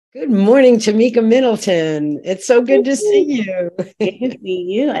Good morning, Tamika Middleton. It's so good to see you. Good to see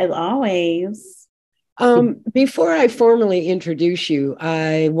you as always. Before I formally introduce you,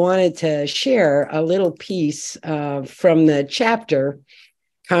 I wanted to share a little piece from the chapter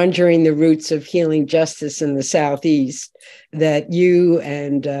Conjuring the Roots of Healing Justice in the Southeast that you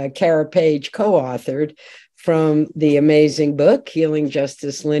and Kara Page co-authored from the amazing book, Healing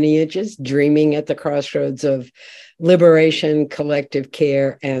Justice Lineages, Dreaming at the Crossroads of Liberation, Collective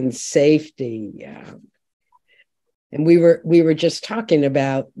Care, and Safety. And we were just talking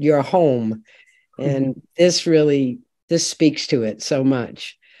about your home, and this speaks to it so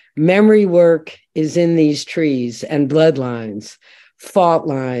much. Memory work is in these trees and bloodlines, fault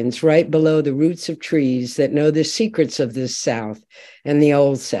lines right below the roots of trees that know the secrets of this South and the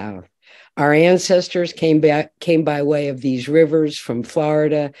old South. Our ancestors came by way of these rivers from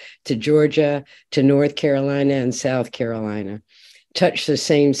Florida to Georgia to North Carolina and South Carolina, touched the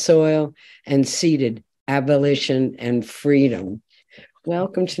same soil and seeded abolition and freedom.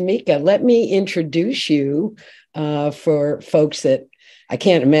 Welcome, Tamika. Let me introduce you for folks that I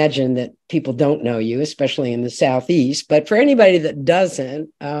can't imagine that people don't know you, especially in the Southeast. But for anybody that doesn't,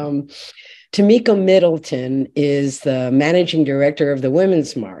 Tamika Middleton is the managing director of the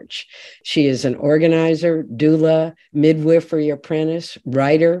Women's March. She is an organizer, doula, midwifery apprentice,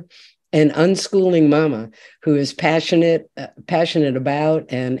 writer, and unschooling mama who is passionate about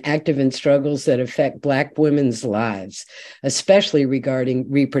and active in struggles that affect Black women's lives, especially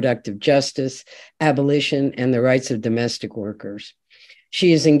regarding reproductive justice, abolition, and the rights of domestic workers.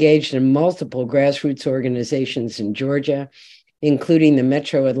 She is engaged in multiple grassroots organizations in Georgia, including the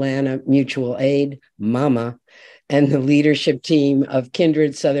Metro Atlanta Mutual Aid, MAMA, and the leadership team of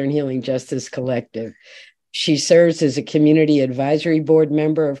Kindred Southern Healing Justice Collective. She serves as a community advisory board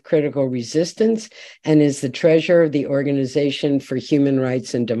member of Critical Resistance and is the treasurer of the Organization for Human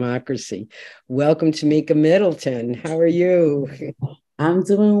Rights and Democracy. Welcome, Tamika Middleton. How are you? I'm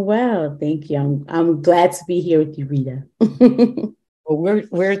doing well, thank you. I'm glad to be here with you, Rita. Well,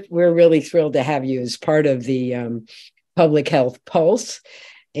 we're really thrilled to have you as part of the Public Health Pulse.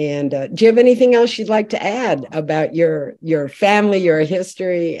 And do you have anything else you'd like to add about your family, your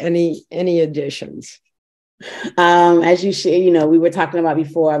history, any additions? As you share, we were talking about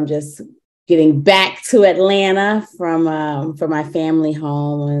before, I'm just getting back to Atlanta from my family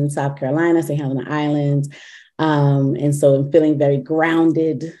home in South Carolina, St. Helena Islands. And so I'm feeling very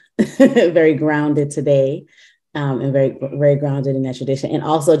grounded, very grounded today, and very, very grounded in that tradition. And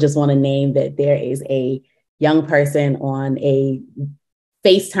also just want to name that there is a young person on a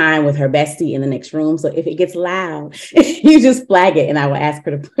FaceTime with her bestie in the next room. So if it gets loud, you just flag it and I will ask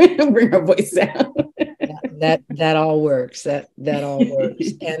her to bring her voice down. That all works. That all works.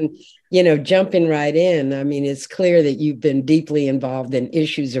 And, jumping right in, I mean, it's clear that you've been deeply involved in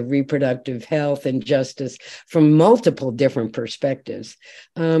issues of reproductive health and justice from multiple different perspectives.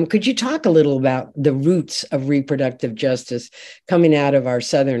 Could you talk a little about the roots of reproductive justice coming out of our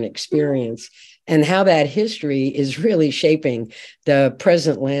Southern experience and how that history is really shaping the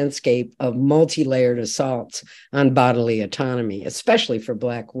present landscape of multi-layered assaults on bodily autonomy, especially for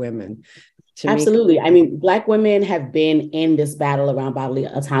Black women? Absolutely. I mean, Black women have been in this battle around bodily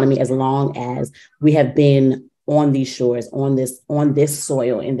autonomy as long as we have been on these shores, on this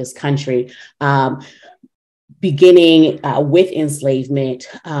soil in this country, beginning with enslavement,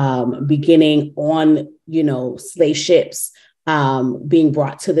 beginning on, slave ships, being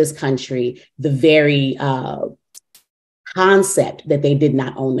brought to this country, the very concept that they did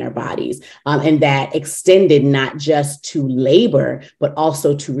not own their bodies, and that extended not just to labor, but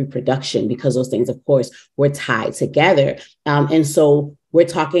also to reproduction, because those things, of course, were tied together. And so we're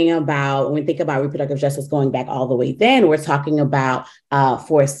talking about, when we think about reproductive justice going back all the way then, we're talking about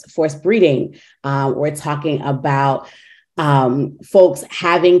forced breeding. We're talking about folks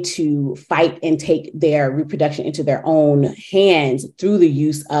having to fight and take their reproduction into their own hands through the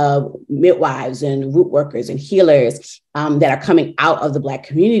use of midwives and root workers and healers that are coming out of the Black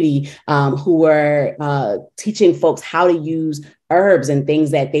community, who were teaching folks how to use herbs and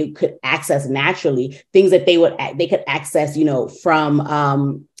things that they could access naturally, things that they could access,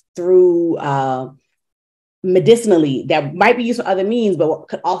 from through medicinally that might be used for other means, but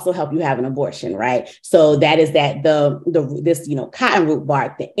could also help you have an abortion, right? So that is that this cotton root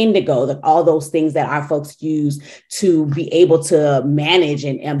bark, the indigo, all those things that our folks use to be able to manage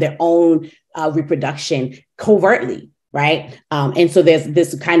and their own reproduction covertly, right? And so there's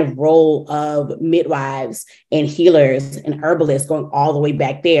this kind of role of midwives and healers and herbalists going all the way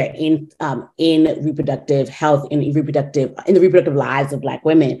back there in reproductive health, in the reproductive lives of Black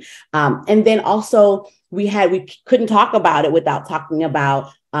women, and then also. We couldn't talk about it without talking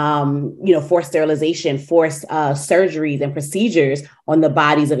about forced sterilization, forced surgeries and procedures on the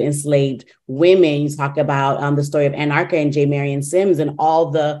bodies of enslaved women. You talk about the story of Anarcha and J. Marion Sims and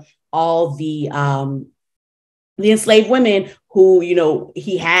all the enslaved women who,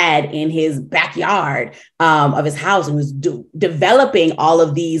 he had in his backyard of his house, and was developing all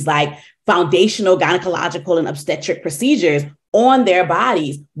of these like foundational gynecological and obstetric procedures on their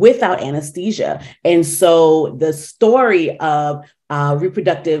bodies without anesthesia. And so the story of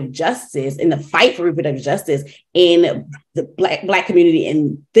reproductive justice and the fight for reproductive justice in the Black community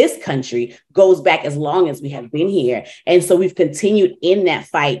in this country goes back as long as we have been here. And so we've continued in that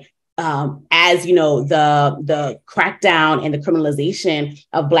fight. As the crackdown and the criminalization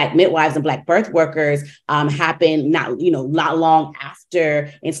of Black midwives and Black birth workers happened not long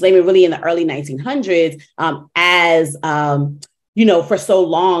after enslavement, really in the early 1900s, for so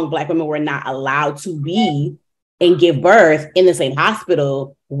long, Black women were not allowed to be and give birth in the same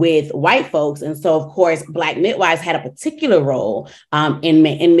hospital with white folks. And so, of course, Black midwives had a particular role in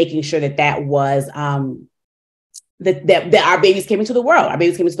making sure that was that our babies came into the world. Our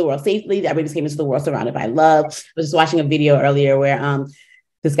babies came into the world safely. Our babies came into the world surrounded by love. I was just watching a video earlier where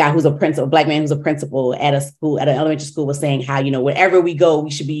this guy who's a Black man who's a principal at an elementary school, was saying how, wherever we go,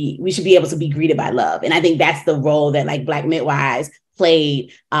 we should be able to be greeted by love. And I think that's the role that like Black midwives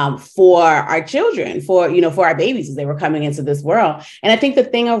played for our children, for our babies as they were coming into this world. And I think the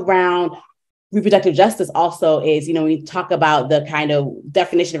thing around reproductive justice also is, when we talk about the kind of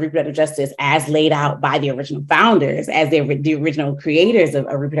definition of reproductive justice as laid out by the original founders, as the original creators of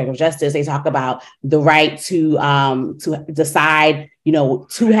reproductive justice, they talk about the right to decide,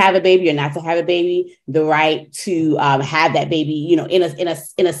 to have a baby or not to have a baby, the right to have that baby, in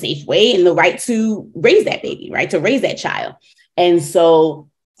a safe way, and the right to raise that baby, right, to raise that child. And so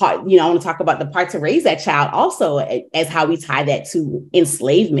I want to talk about the part to raise that child also as how we tie that to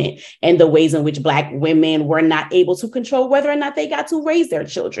enslavement and the ways in which Black women were not able to control whether or not they got to raise their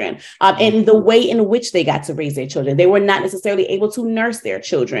children, and the way in which they got to raise their children. They were not necessarily able to nurse their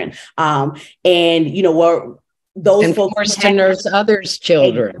children. Those folks forced to nurse others'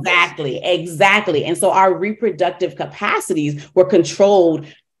 children. Exactly. And so our reproductive capacities were controlled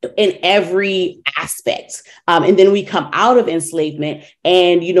in every aspect. And then we come out of enslavement,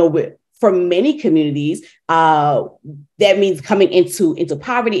 and, for many communities, that means coming into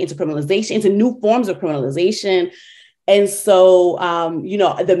poverty, into criminalization, into new forms of criminalization. And so,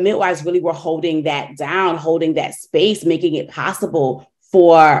 the midwives really were holding that down, holding that space, making it possible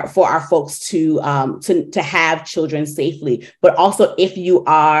for our folks to have children safely. But also, if you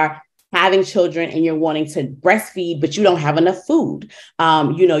are having children and you're wanting to breastfeed, but you don't have enough food,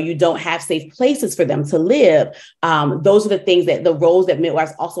 you don't have safe places for them to live. Those are the things that the roles that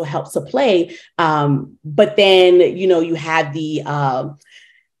midwives also help to play. But then, you have the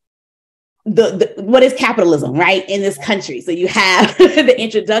what is capitalism, right, in this country? So you have the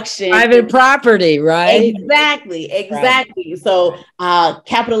introduction, private property, right? Exactly. Right. So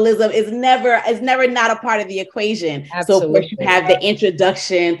capitalism is never not a part of the equation. Absolutely. So of course you have the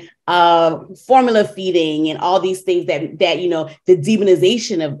introduction of formula feeding and all these things that the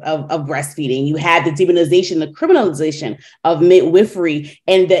demonization of breastfeeding. You have the demonization, the criminalization of midwifery,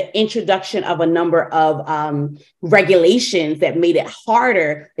 and the introduction of a number of regulations that made it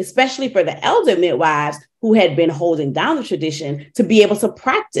harder, especially for the elder midwives who had been holding down the tradition, to be able to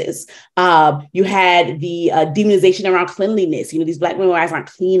practice. You had the demonization around cleanliness. These Black midwives aren't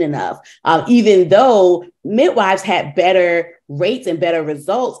clean enough, even though midwives had better rates and better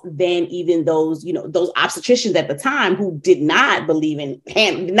results than even those obstetricians at the time who did not believe in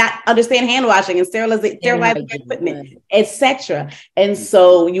did not understand hand washing and sterilizing equipment, etc. And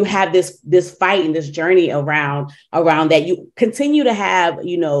so you have this fight and this journey around that. You continue to have,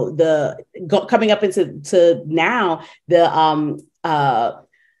 coming up into now, the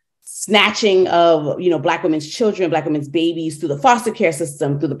snatching of, Black women's children, Black women's babies through the foster care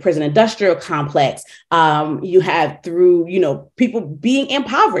system, through the prison industrial complex. You have through, people being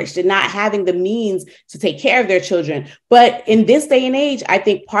impoverished and not having the means to take care of their children. But in this day and age, I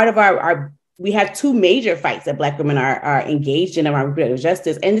think part of we have two major fights that Black women are engaged in around reproductive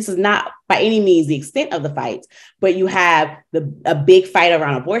justice. And this is not by any means the extent of the fight, but you have a big fight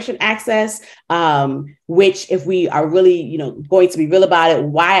around abortion access, which, if we are really, going to be real about it,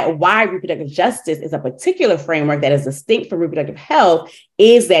 why reproductive justice is a particular framework that is distinct from reproductive health,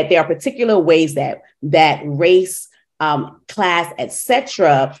 is that there are particular ways that race, class, et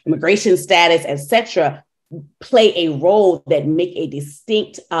cetera, immigration status, et cetera, play a role that make a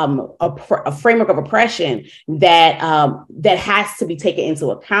distinct a framework of oppression that has to be taken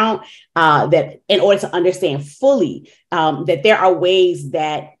into account, that in order to understand fully that there are ways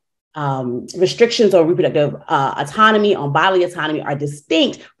that restrictions on reproductive autonomy, on bodily autonomy, are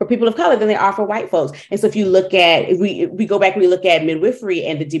distinct for people of color than they are for white folks. And so if you look at, if we go back and we look at midwifery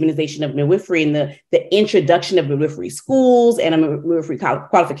and the demonization of midwifery and the introduction of midwifery schools and midwifery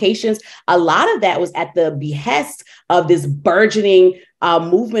qualifications, a lot of that was at the behest of this burgeoning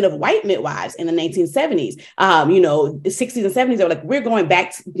movement of white midwives in the 1970s. The 60s and 70s, they were like, we're going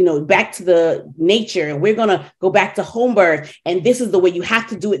back to the nature, and we're going to go back to home birth. And this is the way, you have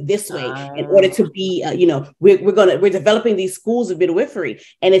to do it this way in order to be, we're developing these schools of midwifery.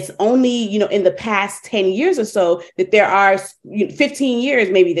 And it's only, in the past 10 years or so that there are 15 years,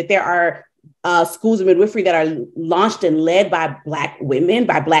 maybe, that there are schools of midwifery that are launched and led by Black women,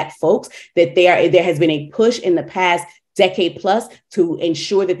 by Black folks, that there has been a push in the past decade plus to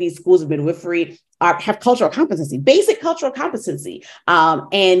ensure that these schools of midwifery have cultural competency, basic cultural competency.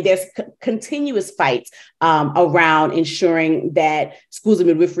 And there's continuous fights around ensuring that schools of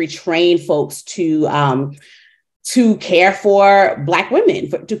midwifery train folks to care for Black women,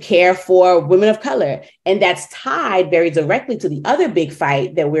 to care for women of color. And that's tied very directly to the other big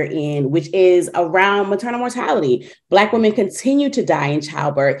fight that we're in, which is around maternal mortality. Black women continue to die in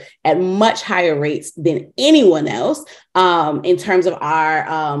childbirth at much higher rates than anyone else, in terms of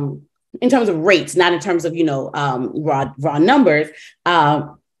rates, not in terms of, raw numbers.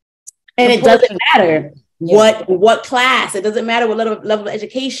 And it doesn't matter what class, it doesn't matter what level of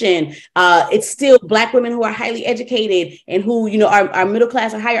education. It's still Black women who are highly educated and who, are middle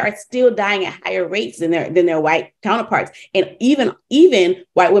class or higher, are still dying at higher rates than their white counterparts. And even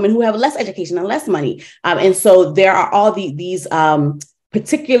white women who have less education and less money. And so there are all these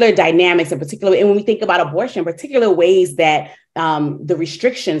particular dynamics and when we think about abortion, particular ways that the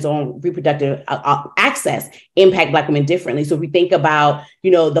restrictions on reproductive access impact Black women differently. So if we think about,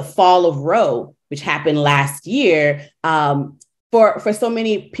 the fall of Roe, which happened last year, for so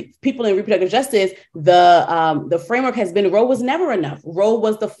many people in reproductive justice, the framework has been Roe was never enough. Roe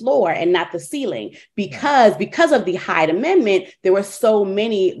was the floor and not the ceiling, because of the Hyde Amendment, there were so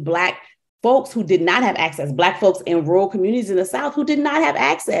many Black folks who did not have access, Black folks in rural communities in the South who did not have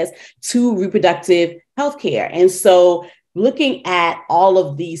access to reproductive health care. And so looking at all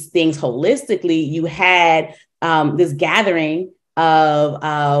of these things holistically, you had this gathering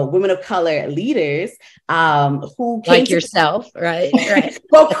of women of color leaders who came like yourself, right?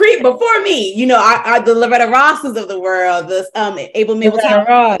 Well, before me, the Loretta Rosses of the world, the Abel Middleton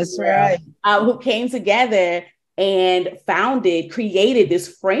Ross, right? Who came together and created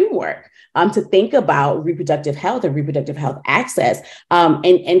this framework to think about reproductive health and reproductive health access,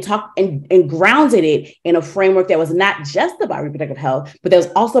 and grounded it in a framework that was not just about reproductive health, but that was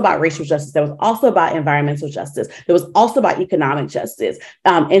also about racial justice, that was also about environmental justice, that was also about economic justice.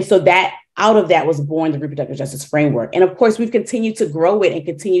 And so that out of that was born the reproductive justice framework. And of course, we've continued to grow it and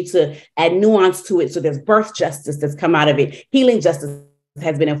continue to add nuance to it. So there's birth justice that's come out of it, healing justice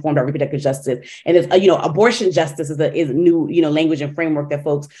has been informed by reproductive justice, and there's abortion justice is a new language and framework that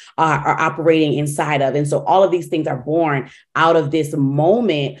folks are operating inside of, and so all of these things are born out of this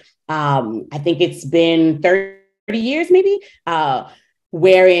moment. I think it's been 30 years maybe,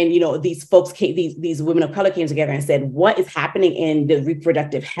 wherein these folks these women of color came together and said, what is happening in the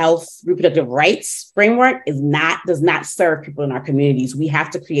reproductive rights framework does not serve people in our communities. We have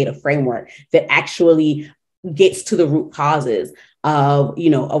to create a framework that actually gets to the root causes of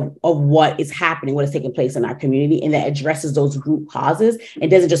what is happening, what is taking place in our community, and that addresses those root causes and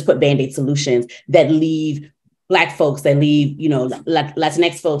doesn't just put Band-Aid solutions that leave Black folks, that leave,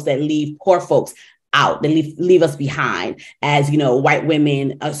 Latinx folks, that leave poor folks out, that leave us behind as, white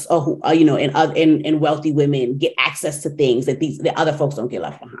women, and wealthy women get access to things that the other folks don't get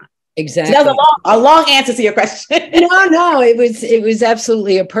left behind. Exactly. So that was a long answer to your question. No, it was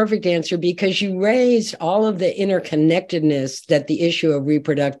absolutely a perfect answer, because you raised all of the interconnectedness that the issue of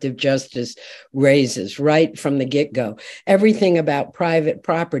reproductive justice raises right from the get-go. Everything about private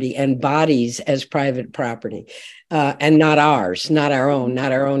property and bodies as private property. And not ours, not our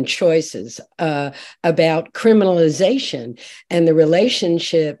own choices, about criminalization and the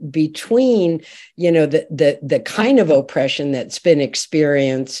relationship between, the kind of oppression that's been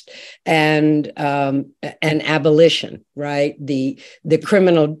experienced and abolition, right? The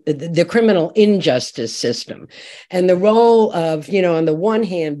criminal injustice system, and the role of, on the one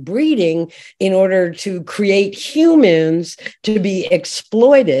hand, breeding in order to create humans to be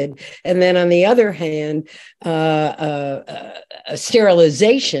exploited, and then on the other hand, a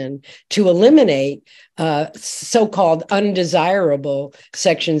sterilization to eliminate so-called undesirable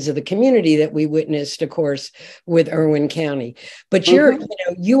sections of the community that we witnessed, of course, with Irwin County. But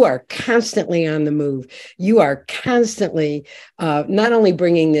you are constantly on the move. You are constantly not only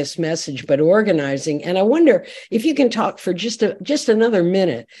bringing this message, but organizing. And I wonder if you can talk for just another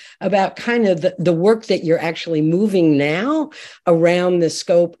minute about kind of the work that you're actually moving now around the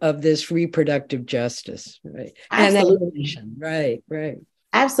scope of this reproductive justice, right? Absolutely. And abolition, right.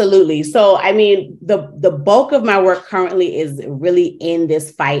 Absolutely. So, I mean, the bulk of my work currently is really in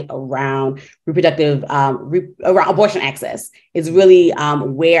this fight around reproductive, around abortion access. Is really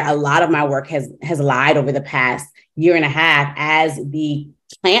where a lot of my work has lied over the past year and a half, as the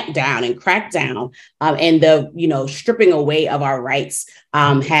clamp down and crackdown and the stripping away of our rights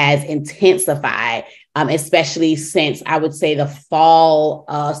has intensified, especially since I would say the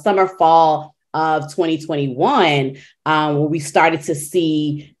summer fall of 2021, where we started to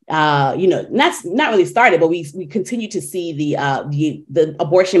see, not really started, but we continue to see the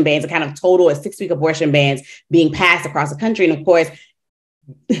abortion bans, the kind of total 6-week abortion bans being passed across the country. And of course,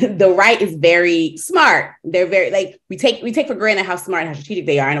 the right is very smart. They're very we take for granted how smart and how strategic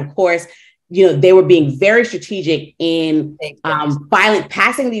they are. And of course, they were being very strategic in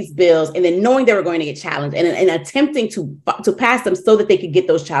passing these bills and then knowing they were going to get challenged and attempting to pass them so that they could get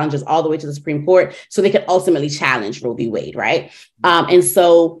those challenges all the way to the Supreme Court so they could ultimately challenge Roe v. Wade, right? And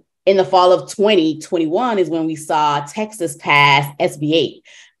so in the fall of 2021 is when we saw Texas pass SB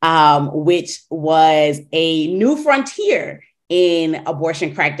 8, which was a new frontier in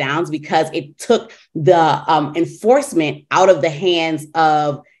abortion crackdowns because it took the enforcement out of the hands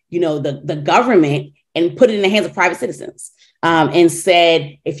of the government and put it in the hands of private citizens, and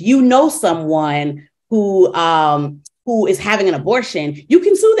said, if you know someone who is having an abortion, you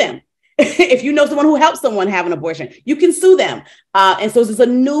can sue them. If you know someone who helped someone have an abortion, you can sue them. And so there's a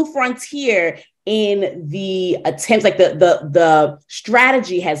new frontier in the attempts, like the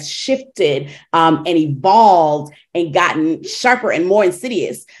strategy has shifted and evolved and gotten sharper and more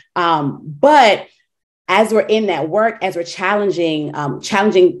insidious. But as we're in that work, as we're challenging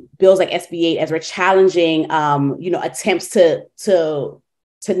bills like SB 8, as we're challenging, attempts to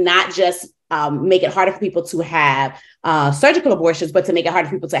not just make it harder for people to have surgical abortions, but to make it harder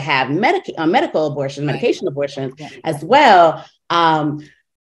for people to have medical abortions, medication abortions as well.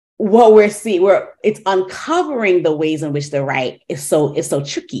 What we're seeing, it's uncovering the ways in which the right is so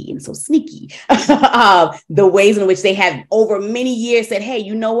tricky and so sneaky. The ways in which they have over many years said, hey,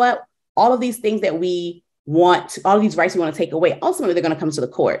 you know what? All of these things that we want, all of these rights we want to take away, ultimately they're going to come to the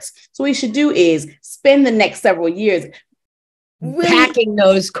courts. So what we should do is spend the next several years packing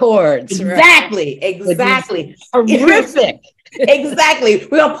those courts. Exactly. Horrific. Exactly.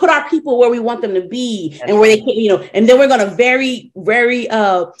 We're going to put our people where we want them to be and where they can, and then we're going to very, very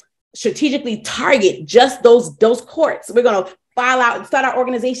strategically target just those courts. We're going to file out and start our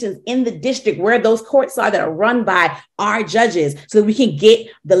organizations in the district where those courts are that are run by our judges so that we can get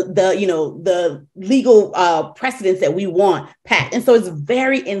the legal precedents that we want passed. And so it's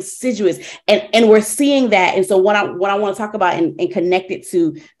very insidious and we're seeing that. And so what I want to talk about and connect it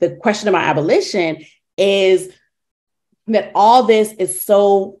to the question about abolition is that all this is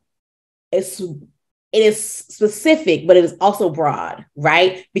it is specific, but it is also broad,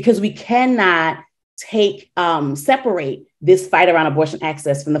 right? Because we cannot separate this fight around abortion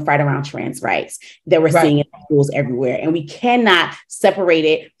access from the fight around trans rights that we're seeing in schools everywhere. And we cannot separate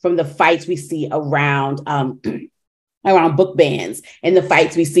it from the fights we see around book bans and the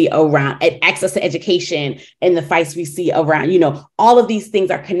fights we see around access to education and the fights we see around, all of these things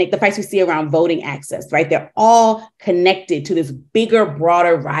are connected. The fights we see around voting access, right? They're all connected to this bigger,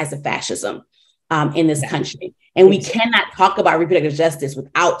 broader rise of fascism in this country. And we cannot talk about reproductive justice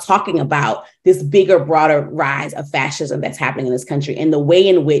without talking about this bigger, broader rise of fascism that's happening in this country and the way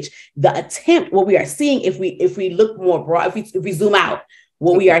in which what we are seeing, if we look more broad, if we zoom out,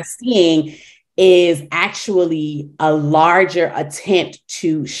 what we are seeing is actually a larger attempt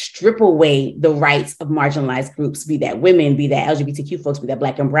to strip away the rights of marginalized groups, be that women, be that LGBTQ folks, be that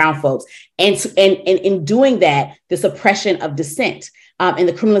Black and brown folks. And in doing that, the suppression of dissent. And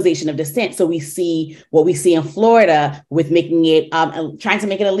the criminalization of dissent. So we see what we see in Florida with making it, trying to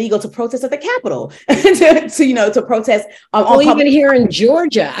make it illegal to protest at the Capitol, to protest. Even here in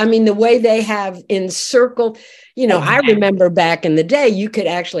Georgia, I mean, the way they have encircled, I remember back in the day, you could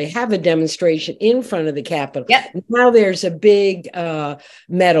actually have a demonstration in front of the Capitol. Yep. Now there's a big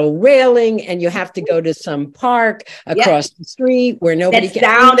metal railing and you have to go to some park across the street where nobody can.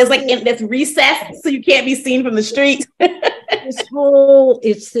 That's recessed so you can't be seen from the street.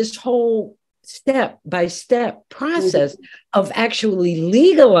 It's this whole step-by-step process of actually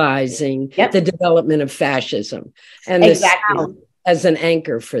legalizing the development of fascism and the South as an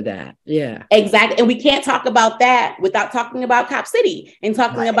anchor for that. Yeah. Exactly. And we can't talk about that without talking about Cop City and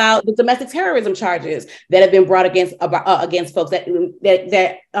talking about the domestic terrorism charges that have been brought against folks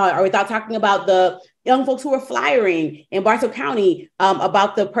or without talking about the young folks who were flyering in Bartow County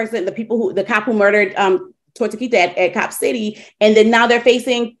about the cop who murdered Tortuguita at Cop City. And then now they're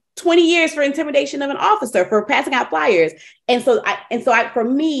facing 20 years for intimidation of an officer for passing out flyers. And so for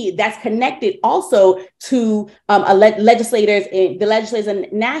me, that's connected also to legislators in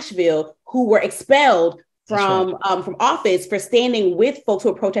Nashville who were expelled from office for standing with folks who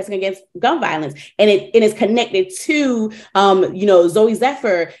are protesting against gun violence. And it is connected to, Zoe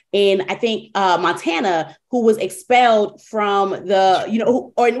Zephyr in, I think, Montana, who was expelled from or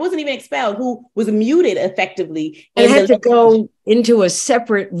it wasn't even expelled, who was muted effectively. And had to go into a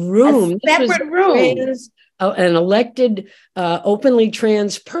separate room. An elected, openly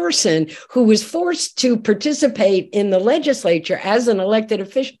trans person who was forced to participate in the legislature as an elected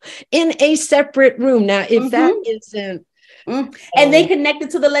official in a separate room. Now, if that isn't... And they connected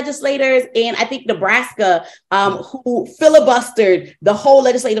to the legislators in, I think, Nebraska, who filibustered the whole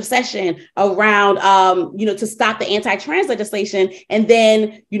legislative session around, to stop the anti-trans legislation. And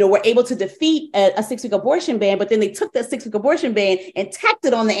then, were able to defeat a 6-week abortion ban. But then they took that 6-week abortion ban and tacked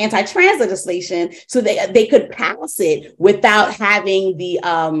it on the anti-trans legislation so they could pass it without having the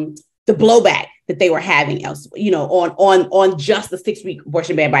blowback that they were having else, on just the 6-week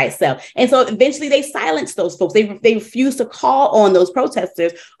abortion ban by itself. And so eventually they silenced those folks. They refused to call on those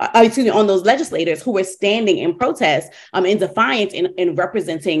protesters, on those legislators who were standing in protest, in defiance in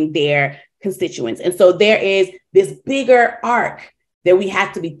representing their constituents. And so there is this bigger arc that we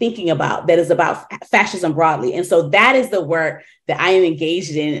have to be thinking about that is about fascism broadly. And so that is the work that I am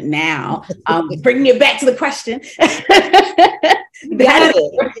engaged in now. Bringing it back to the question,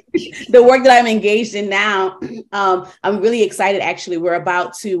 the work that I'm engaged in now. I'm really excited, actually.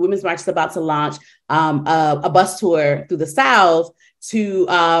 Women's March is about to launch a bus tour through the South to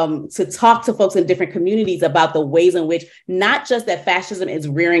talk to folks in different communities about the ways in which not just that fascism is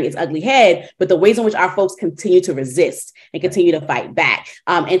rearing its ugly head, but the ways in which our folks continue to resist and continue to fight back,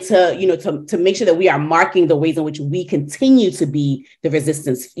 and to make sure that we are marking the ways in which we continue to be the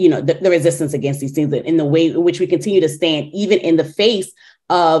resistance, the resistance against these things, in the way in which we continue to stand, even in the face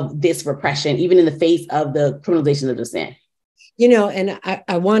of this repression, even in the face of the criminalization of dissent. And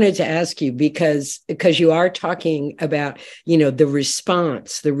I wanted to ask you because you are talking about, the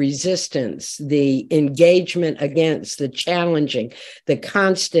response, the resistance, the engagement against, the challenging, the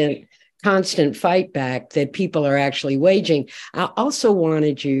constant fight back that people are actually waging. I also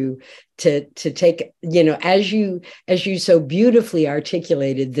wanted you to take, as you so beautifully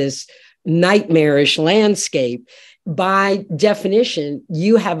articulated this nightmarish landscape. By definition,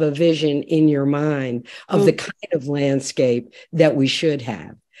 you have a vision in your mind of the kind of landscape that we should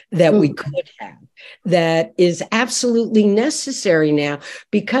have, that we could have, that is absolutely necessary now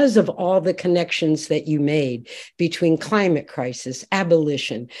because of all the connections that you made between climate crisis,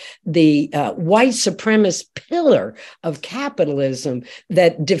 abolition, the white supremacist pillar of capitalism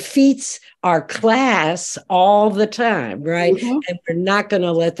that defeats our class all the time, right? And we're not going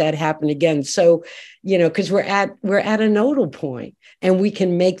to let that happen again. So, because we're at a nodal point and we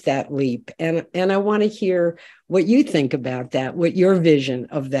can make that leap. And I want to hear what you think about that, what your vision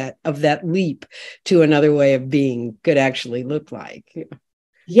of that leap to another way of being could actually look like.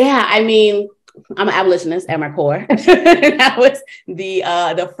 Yeah, I mean, I'm an abolitionist at my core. That was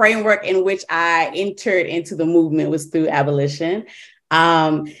the framework in which I entered into the movement, was through abolition.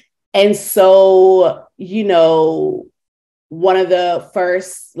 And so, one of the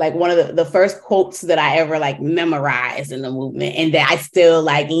first quotes that I ever memorized in the movement and that I still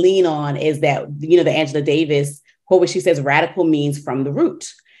lean on is that, the Angela Davis quote, where she says, radical means from the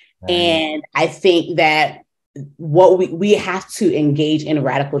root. Right. And I think that what we have to engage in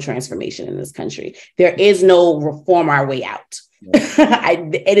radical transformation in this country. There is no reform our way out. Yeah.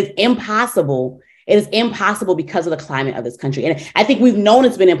 It is impossible. It is impossible because of the climate of this country. And I think we've known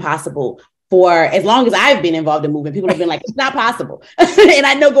it's been impossible for as long as I've been involved in movement. People have been like, it's not possible. And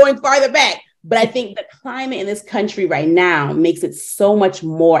I know going farther back, but I think the climate in this country right now makes it so much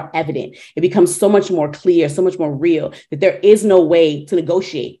more evident. It becomes so much more clear, so much more real that there is no way to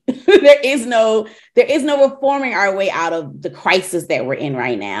negotiate. There is no reforming our way out of the crisis that we're in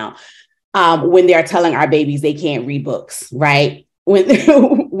right now. When they are telling our babies they can't read books, right? When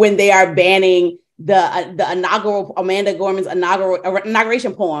they are banning the inaugural Amanda Gorman's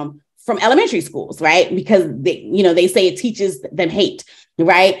inauguration poem from elementary schools, right? Because they say it teaches them hate.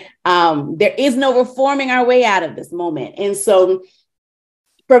 right? There is no reforming our way out of this moment. And so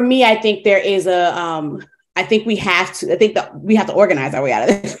for me, I think there is I think we have to organize our way out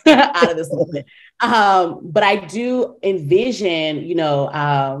of this, out of this moment. But I do envision,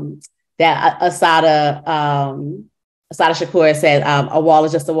 that Assata Shakur said, a wall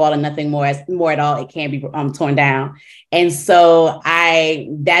is just a wall and nothing more at all. It can be torn down. And so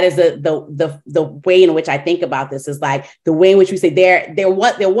that is the way in which I think about this is like the way in which we say there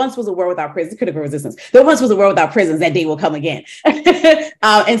once was a world without prisons, critical resistance. There once was a world without prisons, that day will come again.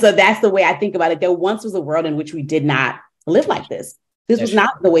 And so that's the way I think about it. There once was a world in which we did not live like this. This was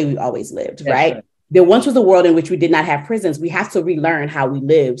not the way we always lived, right? There once was a world in which we did not have prisons. We have to relearn how we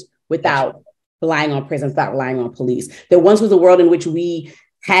lived without relying on prisons, without relying on police. There once was a world in which we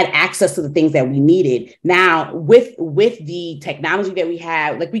had access to the things that we needed. Now, with the technology that we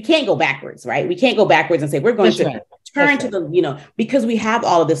have, like we can't go backwards, right? We can't go backwards and say, we're going to turn to the, because we have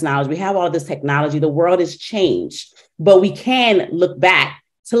all of this knowledge, we have all of this technology, the world has changed, but we can look back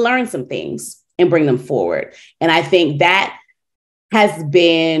to learn some things and bring them forward. And I think that has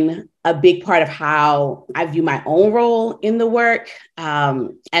been a big part of how I view my own role in the work,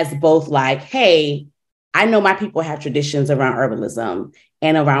 as both like, hey, I know my people have traditions around herbalism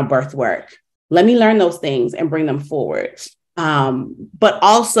and around birth work. Let me learn those things and bring them forward. But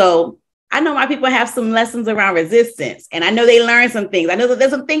also, I know my people have some lessons around resistance, and I know they learned some things. I know that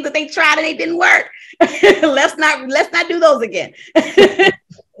there's some things that they tried and they didn't work. Let's not do those again.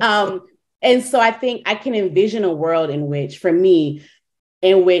 And so I think I can envision a world in which, for me,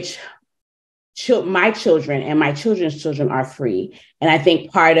 in which my children and my children's children are free. And I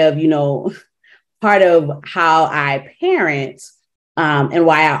think part of how I parent, and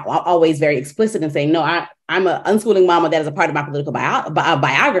why I'm always very explicit in saying, no, I'm an unschooling mama that is a part of my political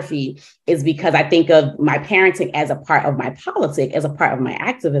biography, is because I think of my parenting as a part of my politics, as a part of my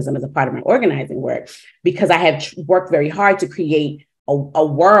activism, as a part of my organizing work, because I have worked very hard to create a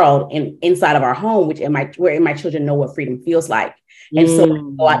world inside of our home, where my children know what freedom feels like. And so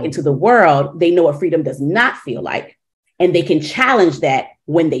when they go out into the world, they know what freedom does not feel like. And they can challenge that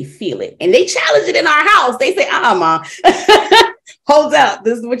when they feel it. And they challenge it in our house. They say, Mom, hold up.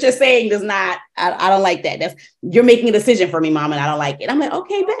 This is what you're saying does not, I don't like that. You're making a decision for me, Mom, and I don't like it. I'm like,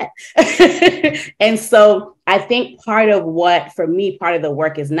 okay, bet. And so I think part of the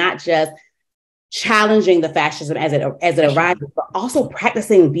work is not just challenging the fascism as it arises, but also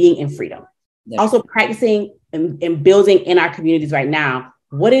practicing being in freedom. Also practicing and building in our communities right now.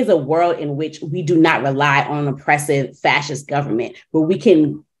 What is a world in which we do not rely on an oppressive fascist government, where we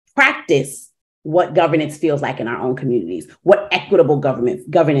can practice what governance feels like in our own communities, what equitable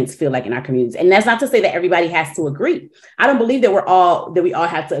governance feel like in our communities? And that's not to say that everybody has to agree. I don't believe that we all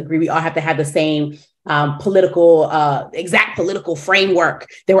have to agree. We all have to have the same exact political framework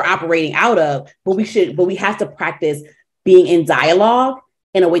that we're operating out of, but we have to practice being in dialogue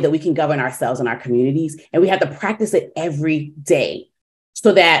in a way that we can govern ourselves and our communities. And we have to practice it every day.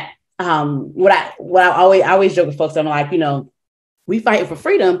 So that what I always joke with folks, I'm like, we fighting for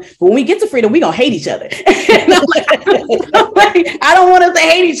freedom, but when we get to freedom, we gonna hate each other. And I'm like, I don't want us to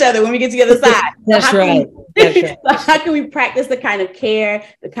hate each other when we get to the other side. That's right. So how can we practice the kind of care,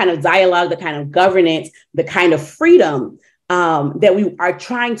 the kind of dialogue, the kind of governance, the kind of freedom that we are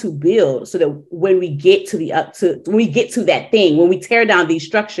trying to build, so that when we get to that thing, when we tear down these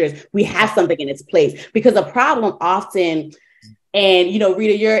structures, we have something in its place. Because the problem often, and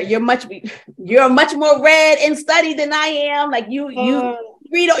Rita, you're much more read and studied than I am. Like you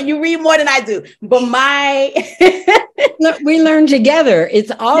read more than I do. But we learn together.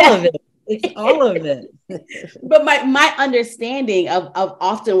 It's all of it. It's all of it. But my understanding of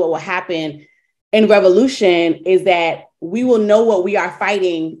often what will happen in revolution is that we will know what we are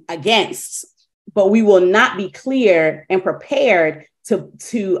fighting against, but we will not be clear and prepared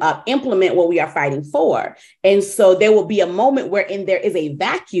to implement what we are fighting for. And so there will be a moment wherein there is a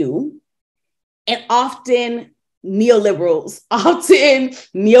vacuum, and often neoliberals, often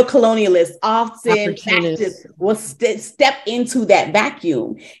neocolonialists, often fascists will step into that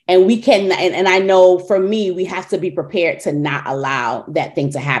vacuum. And we can, and I know for me, we have to be prepared to not allow that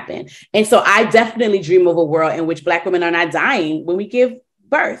thing to happen. And so I definitely dream of a world in which Black women are not dying when we give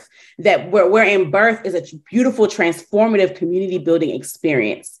birth, that wherein birth is a beautiful, transformative community building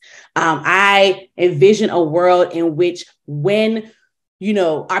experience. I envision a world in which when,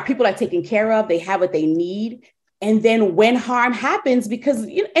 our people are taken care of, they have what they need. And then when harm happens, because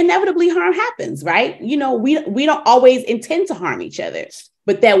inevitably harm happens, right? We don't always intend to harm each other,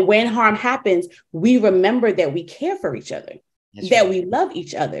 but that when harm happens, we remember that we care for each other, we love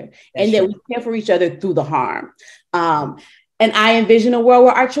each other, and that we care for each other through the harm. And I envision a world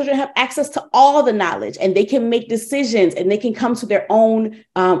where our children have access to all the knowledge and they can make decisions and they can come to their own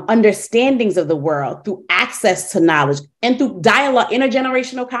understandings of the world through access to knowledge and through dialogue,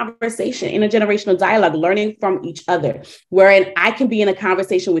 intergenerational conversation, intergenerational dialogue, learning from each other. Wherein I can be in a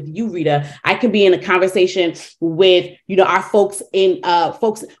conversation with you, Rita. I can be in a conversation with, our folks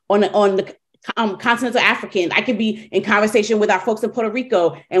on the continental Africans. I could be in conversation with our folks in Puerto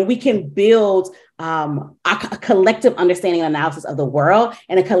Rico, and we can build a collective understanding and analysis of the world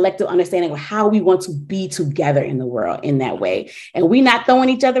and a collective understanding of how we want to be together in the world in that way. And we're not throwing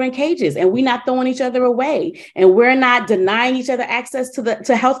each other in cages, and we're not throwing each other away, and we're not denying each other access to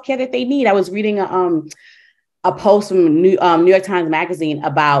healthcare that they need. I was reading a post from New York Times Magazine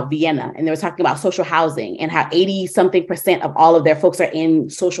about Vienna, and they were talking about social housing and how 80-something% of all of their folks are in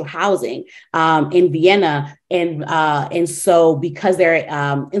social housing in Vienna. And so because they're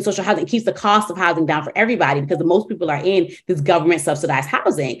in social housing, it keeps the cost of housing down for everybody because the most people are in this government subsidized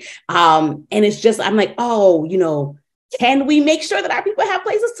housing. And it's just, I'm like, can we make sure that our people have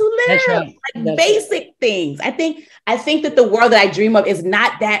places to live? That's right. Like basic things. I think that the world that I dream of is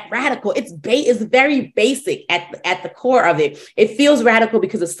not that radical. It's very basic at the core of it. It feels radical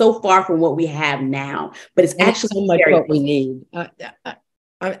because it's so far from what we have now, but it's actually so much what we need. I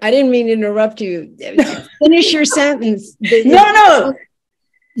didn't mean to interrupt you. Finish your sentence. No.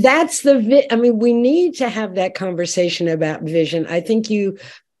 That's we need to have that conversation about vision. I think you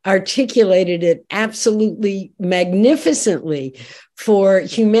articulated it absolutely magnificently for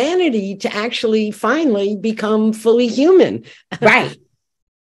humanity to actually finally become fully human. Right.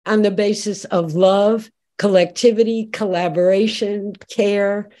 On the basis of love, collectivity, collaboration,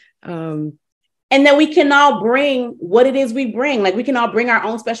 care. And that we can all bring what it is we bring. Like we can all bring our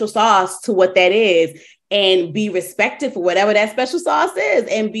own special sauce to what that is and be respected for whatever that special sauce is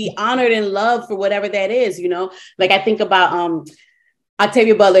and be honored and loved for whatever that is, Like I think about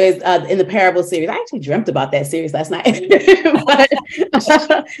Octavia Butler is in the Parable series. I actually dreamt about that series last night. But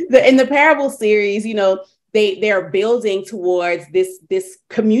in the Parable series, they're building towards this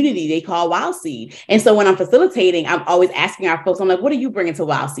community they call Wild Seed. And so when I'm facilitating, I'm always asking our folks, I'm like, what are you bringing to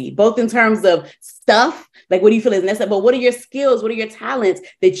Wild Seed? Both in terms of stuff, like what do you feel is necessary, but what are your skills? What are your talents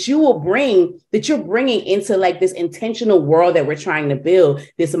that you're bringing into like this intentional world that we're trying to build,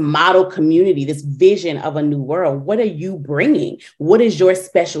 this model community, this vision of a new world? What are you bringing? What is your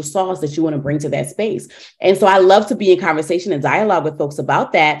special sauce that you want to bring to that space? And so I love to be in conversation and dialogue with folks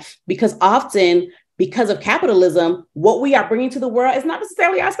about that because often, because of capitalism, what we are bringing to the world is not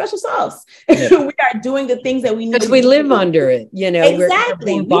necessarily our special sauce. Yeah. We are doing the things that we need. Because we live under it,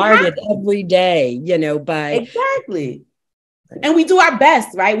 Exactly. We're bombarded every day, by. Exactly. And we do our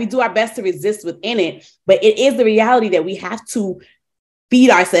best, right? We do our best to resist within it. But it is the reality that we have to feed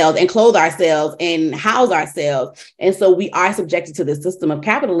ourselves and clothe ourselves and house ourselves. And so we are subjected to this system of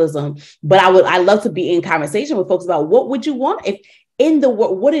capitalism. But I love to be in conversation with folks about what would you want if in the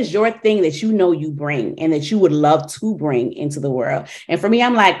world, what is your thing that you bring and that you would love to bring into the world? And for me,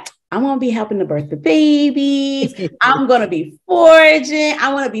 I'm like, I'm going to be helping to birth the babies. I'm going to be foraging.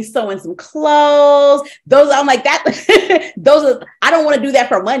 I want to be sewing some clothes. I'm like that. I don't want to do that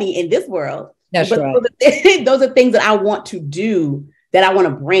for money in this world. That's right. Those are things that I want to do, that I want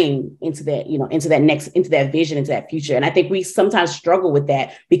to bring into that, into that vision, into that future. And I think we sometimes struggle with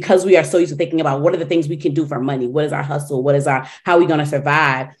that because we are so used to thinking about what are the things we can do for money? What is our hustle? How are we going to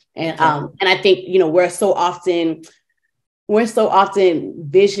survive? And I think, we're so often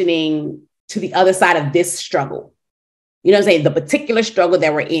visioning to the other side of this struggle. You know what I'm saying? The particular struggle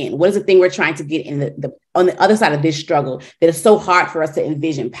that we're in. What is the thing we're trying to get in on the other side of this struggle that is so hard for us to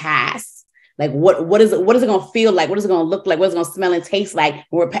envision past? Like what is it going to feel like? What is it going to look like? What is it going to smell and taste like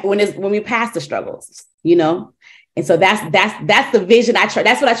when we pass the struggles, And so that's the vision I try.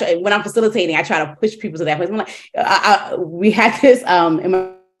 That's what I try when I'm facilitating. I try to push people to that place. I'm like, we had this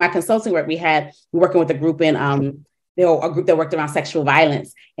in my consulting work. We're working with a group in they were a group that worked around sexual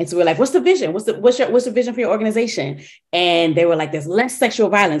violence. And so we're like, what's the vision? What's the vision for your organization? And they were like, there's less sexual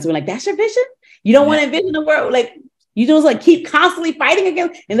violence. We're like, that's your vision? You don't want to envision a world like you just like keep constantly fighting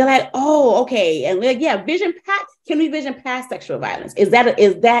against, and they're like, oh, okay. And we're like, yeah, can we vision past sexual violence? Is that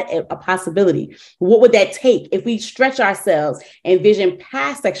a possibility? What would that take? If we stretch ourselves and vision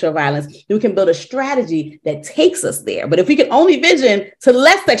past sexual violence, then we can build a strategy that takes us there. But if we can only vision to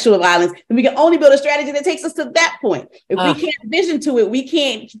less sexual violence, then we can only build a strategy that takes us to that point. If we can't vision to it, we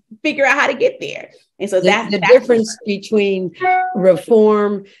can't figure out how to get there. And so that's the difference between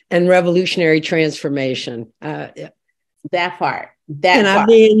reform and revolutionary transformation. That part. I'll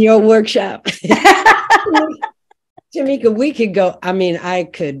be in your workshop. Tamika, we could go. I mean, I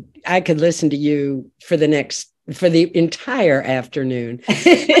could listen to you for the next for the entire afternoon.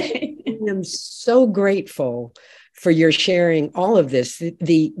 I am so grateful for your sharing all of this,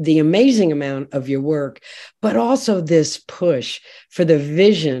 the amazing amount of your work, but also this push for the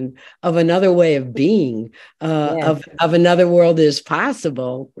vision of another way of being, of another world is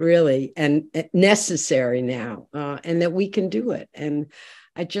possible, really, and necessary now, and that we can do it. And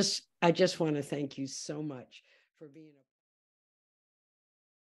I just want to thank you so much for being a